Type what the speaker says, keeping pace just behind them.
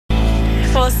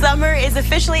Well, summer is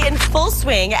officially in full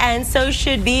swing, and so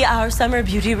should be our summer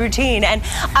beauty routine. And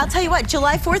I'll tell you what,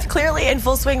 July 4th clearly in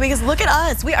full swing, because look at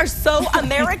us. We are so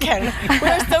American. We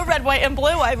are so red, white, and blue.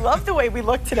 I love the way we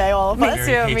look today, all of us.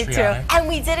 Me too. And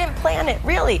we didn't plan it,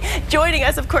 really. Joining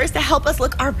us, of course, to help us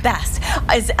look our best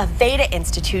is Aveda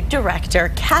Institute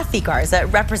Director Kathy Garza,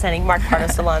 representing Mark Pardo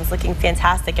Salons, looking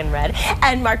fantastic in red,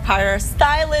 and Mark Pardo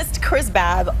Stylist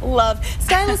Babb, love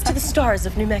Stylist to the stars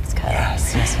of New Mexico.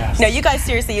 Yes. No, you guys,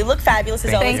 seriously, you look fabulous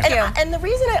as always. Thank you. And the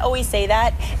reason I always say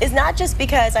that is not just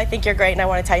because I think you're great and I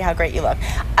want to tell you how great you look.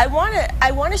 I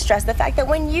want to stress the fact that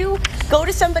when you go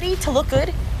to somebody to look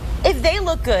good, if they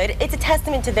look good, it's a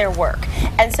testament to their work.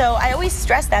 And so I always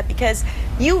stress that, because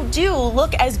you do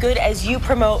look as good as you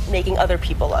promote making other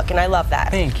people look, and I love that.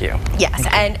 Thank you. Yes,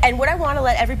 and what I want to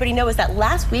let everybody know is that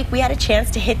last week we had a chance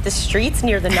to hit the streets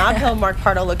near the Nob Hill Mark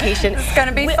Pardo location. It's going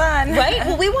to be fun. Right?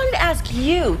 Well, we wanted to ask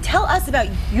you, tell us about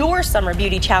your summer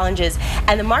beauty challenges,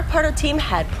 and the Mark Pardo team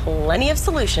had plenty of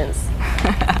solutions.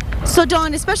 So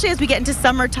Dawn, especially as we get into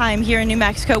summertime here in New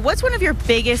Mexico, what's one of your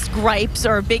biggest gripes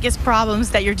or biggest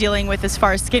problems that you're dealing with as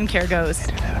far as skincare goes?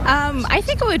 I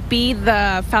think it would be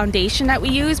the foundation that we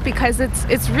use, because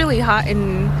it's really hot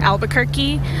in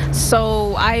Albuquerque.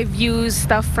 So I've used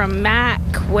stuff from MAC,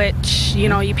 which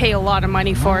you pay a lot of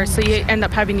money for, so you end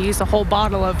up having to use a whole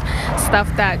bottle of stuff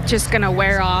that just gonna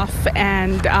wear off,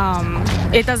 and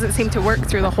it doesn't seem to work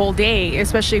through the whole day,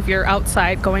 especially if you're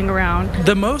outside going around.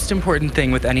 The most important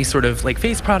thing with any sort of like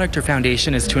face product or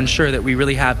foundation is to ensure that we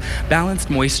really have balanced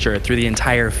moisture through the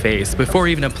entire face before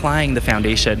even applying the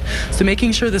foundation. So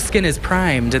making sure the skin is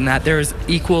primed and that there's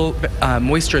equal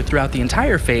moisture throughout the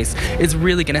entire face is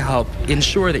really going to help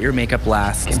ensure that your makeup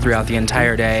lasts throughout the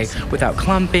entire day without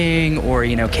clumping or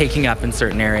caking up in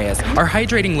certain areas. Our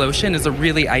hydrating lotion is a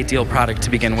really ideal product to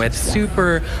begin with.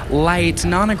 Super light,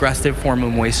 non-aggressive form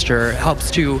of moisture,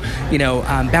 helps to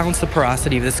balance the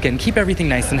porosity of the skin, keep everything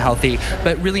nice and healthy,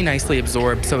 but really nicely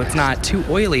absorbed so it's not too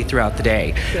oily throughout the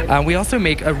day. We also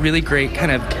make a really great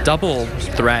kind of double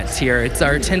threat here. It's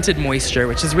our tinted moisture,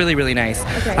 which is really nice.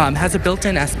 Has a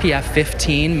built-in SPF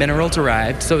 15, mineral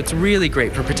derived, so it's really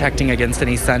great for protecting against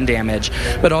any sun damage,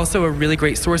 but also a really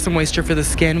great source of moisture for the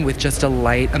skin with just a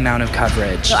light amount of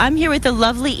coverage. So I'm here with the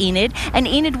lovely Enid. And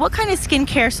Enid, what kind of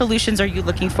skincare solutions are you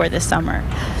looking for this summer?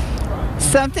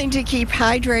 Something to keep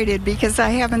hydrated, because I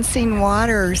haven't seen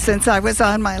water since I was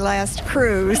on my last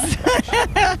cruise.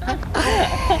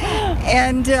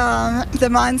 And the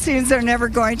monsoons are never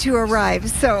going to arrive,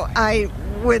 so I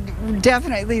would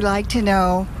definitely like to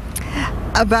know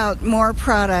about more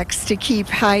products to keep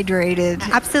hydrated.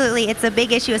 Absolutely, it's a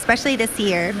big issue, especially this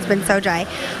year. It's been so dry.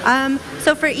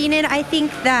 So for Enid, I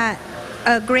think that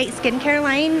a great skincare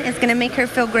line is going to make her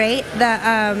feel great.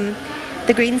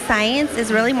 The Green Science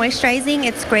is really moisturizing.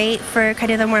 It's great for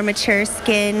kind of the more mature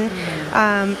skin.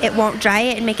 It won't dry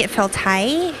it and make it feel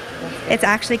tight. It's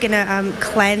actually going to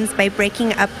cleanse by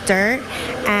breaking up dirt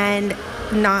and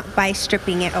not by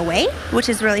stripping it away, which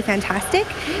is really fantastic.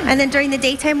 And then during the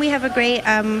daytime, we have a great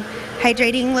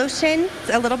hydrating lotion.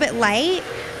 It's a little bit light,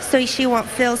 so she won't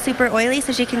feel super oily,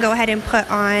 so she can go ahead and put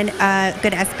on a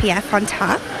good SPF on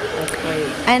top.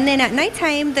 And then at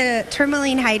nighttime, the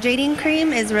Tourmaline Hydrating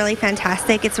Cream is really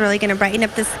fantastic. It's really going to brighten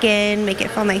up the skin, make it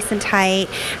feel nice and tight,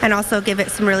 and also give it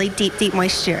some really deep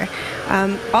moisture.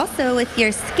 Also, with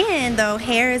your skin, though,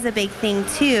 hair is a big thing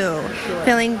too.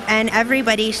 And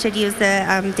everybody should use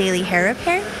the Daily Hair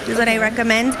Repair, is what I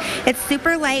recommend. It's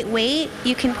super lightweight.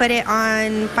 You can put it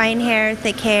on fine hair,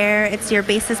 thick hair. It's your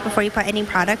basis before you put any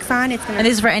products on. And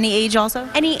is it for any age also?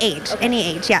 Any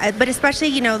age, yeah. But especially,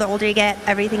 the older you get,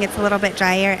 everything gets a little bit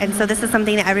drier, and so this is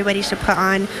something that everybody should put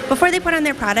on before they put on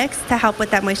their products to help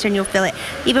with that moisture, and you'll feel it.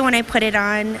 Even when I put it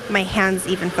on, my hands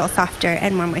even feel softer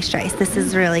and more moisturized. This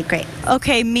is really great.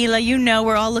 Okay, Mila,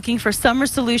 we're all looking for summer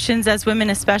solutions. As women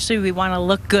especially, we want to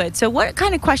look good. So what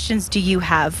kind of questions do you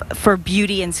have for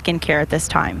beauty and skincare at this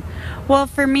time? Well,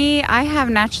 for me, I have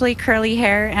naturally curly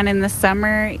hair, and in the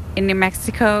summer in New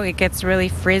Mexico, it gets really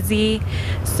frizzy.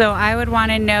 So I would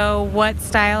want to know what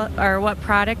style or what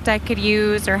product I could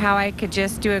use, or how I could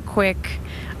just do a quick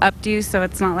updo so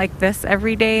it's not like this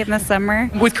every day in the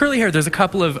summer. With curly hair, there's a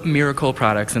couple of miracle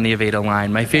products in the Aveda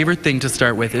line. My favorite thing to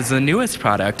start with is the newest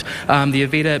product, the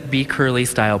Aveda Be Curly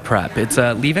Style Prep. It's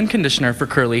a leave-in conditioner for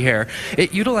curly hair.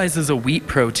 It utilizes a wheat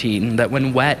protein that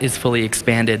when wet is fully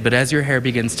expanded, but as your hair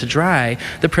begins to dry,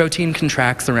 the protein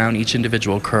contracts around each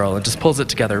individual curl and just pulls it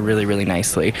together really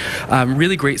nicely.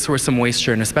 Really great source of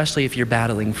moisture, and especially if you're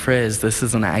battling frizz, this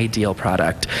is an ideal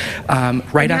product.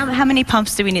 How many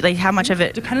pumps do we need? Like, how much of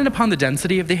it? dependent upon the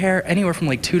density of the hair, anywhere from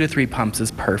like 2 to 3 pumps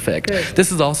is perfect.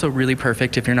 This is also really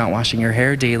perfect if you're not washing your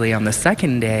hair daily on the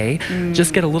second day.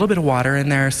 Just get a little bit of water in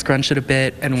there, scrunch it a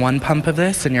bit, and 1 pump of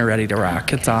this, and you're ready to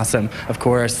rock. It's awesome. Of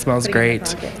course, smells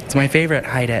great. It's my favorite.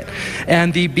 Hide it.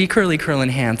 And the Be Curly Curl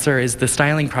Enhancer is the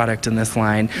styling product in this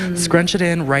line. Scrunch it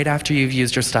in right after you've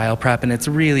used your style prep, and it's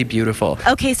really beautiful.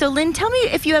 Okay, so Lynn, tell me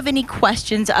if you have any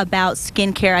questions about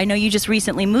skincare. I know you just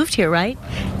recently moved here, right?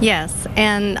 Yes,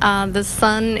 and the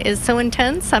sun is so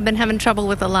intense. I've been having trouble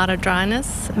with a lot of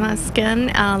dryness in my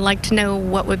skin. I'd like to know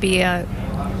what would be a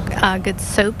good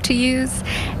soap to use,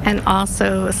 and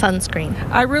also a sunscreen.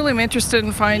 I really am interested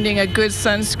in finding a good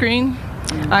sunscreen.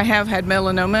 I have had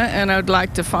melanoma, and I'd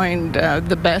like to find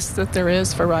the best that there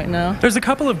is for right now. There's a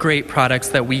couple of great products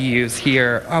that we use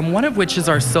here, one of which is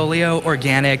our Solio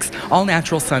Organics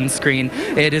all-natural sunscreen.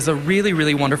 It is a really,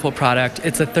 really wonderful product.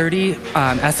 It's a 30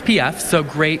 SPF, so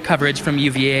great coverage from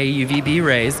UVA, UVB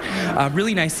rays.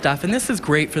 Really nice stuff, and this is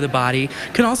great for the body.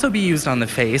 Can also be used on the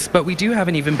face, but we do have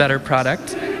an even better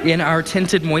product in our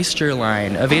tinted moisture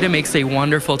line. Aveda makes a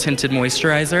wonderful tinted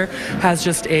moisturizer, has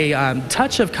just a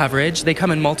touch of coverage. They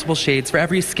come in multiple shades for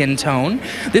every skin tone.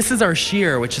 This is our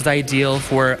sheer, which is ideal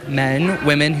for men,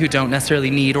 women who don't necessarily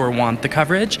need or want the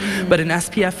coverage, but an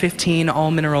SPF 15,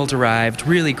 all mineral derived,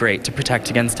 really great to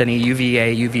protect against any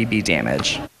UVA, UVB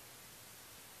damage.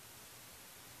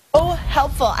 Oh,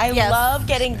 helpful. I love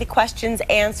getting the questions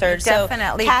answered.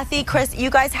 Definitely. So, Kathy, Chris, you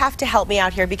guys have to help me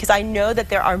out here because I know that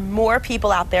there are more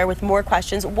people out there with more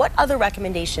questions. What other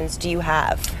recommendations do you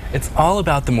have? It's all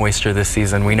about the moisture this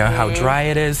season. We know how dry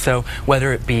it is, so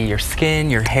whether it be your skin,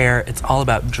 your hair, it's all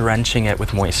about drenching it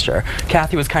with moisture.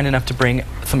 Kathy was kind enough to bring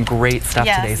some great stuff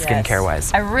today,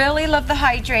 skincare-wise. I really love the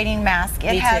hydrating mask.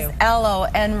 It has aloe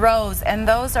and rose, and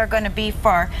those are going to be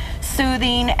for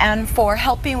soothing and for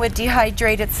helping with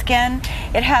dehydrated skin.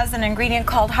 It has an ingredient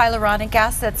called hyaluronic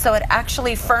acid, so it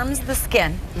actually firms the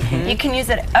skin. You can use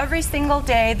it every single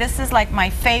day. This is like my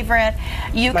favorite.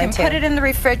 You can put it in the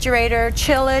refrigerator,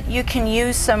 chill it. You can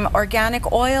use some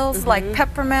organic oils like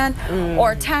peppermint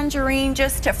or tangerine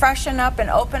just to freshen up and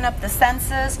open up the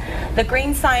senses. The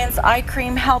Green Science Eye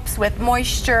Cream helps with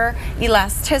moisture,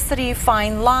 elasticity,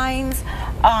 fine lines.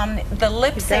 The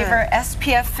Lip Saver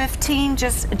SPF 15,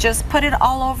 just put it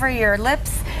all over your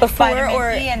lips. Before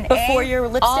or before your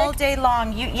lipstick? All day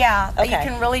long. You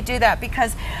can really do that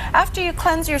because after you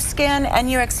cleanse your skin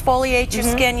and you exfoliate your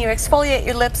skin, you exfoliate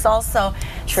your lips also.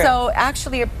 So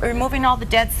actually you're removing all the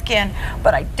dead skin.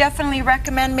 But I definitely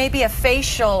recommend maybe a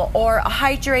facial or a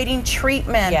hydrating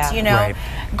treatment, you know.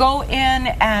 Go in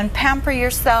and pamper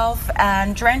yourself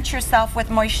and drench yourself with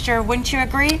moisture. Wouldn't you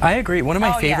agree? I agree. One of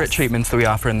my favorite treatments that we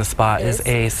offer in the spa is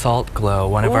a salt glow,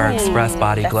 one of our express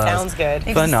body glows. That sounds good.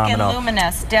 Phenomenal. Skin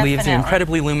luminous, definitely. Leaves you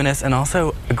incredibly luminous and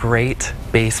also a great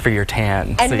base for your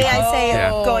tan. And may I say,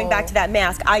 going back to that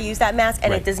mask, I use that mask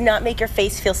and it does not make your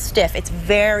face feel stiff. It's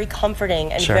very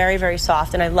comforting and very, very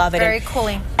soft, and I love it. Very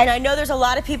cooling. And I know there's a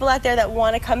lot of people out there that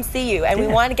want to come see you, and we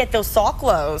want to get those salt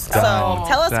glows. So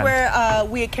tell us where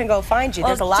we can go find you.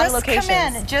 There's a lot of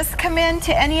locations. Just come in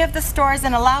to any of the stores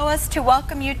and allow us to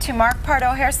welcome you to Mark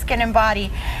Pardo Hair, Skin, and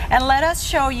Body, and let us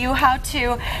show you how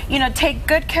to, you know, take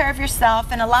good care of yourself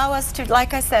and allow us to,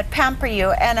 like I said, pamper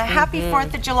you. And a happy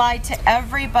 4th of July to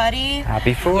everybody.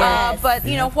 Happy 4th. But,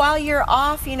 you know, while you're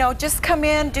off, you know, just come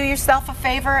in, do yourself a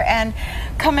favor, and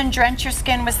come and drench your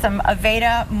skin with some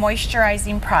Aveda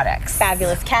moisturizing products.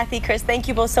 Fabulous. Kathy, Chris, thank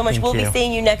you both so much. We'll be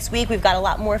seeing you next week. We've got a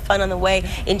lot more fun on the way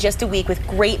in just a week with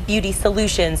great beauty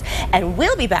solutions, and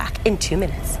we'll be back in 2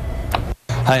 minutes.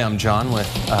 Hi, I'm John with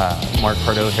Mark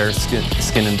Pardo Hair,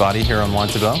 Skin, and Body here on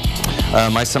Montebello.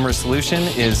 My summer solution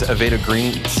is Aveda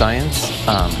Green Science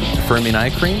Firming Eye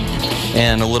Cream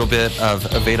and a little bit of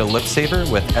Aveda Lip Saver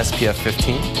with SPF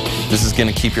 15. This is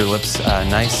going to keep your lips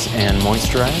nice and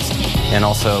moisturized and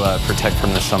also protect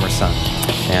from the summer sun.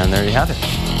 And there you have it.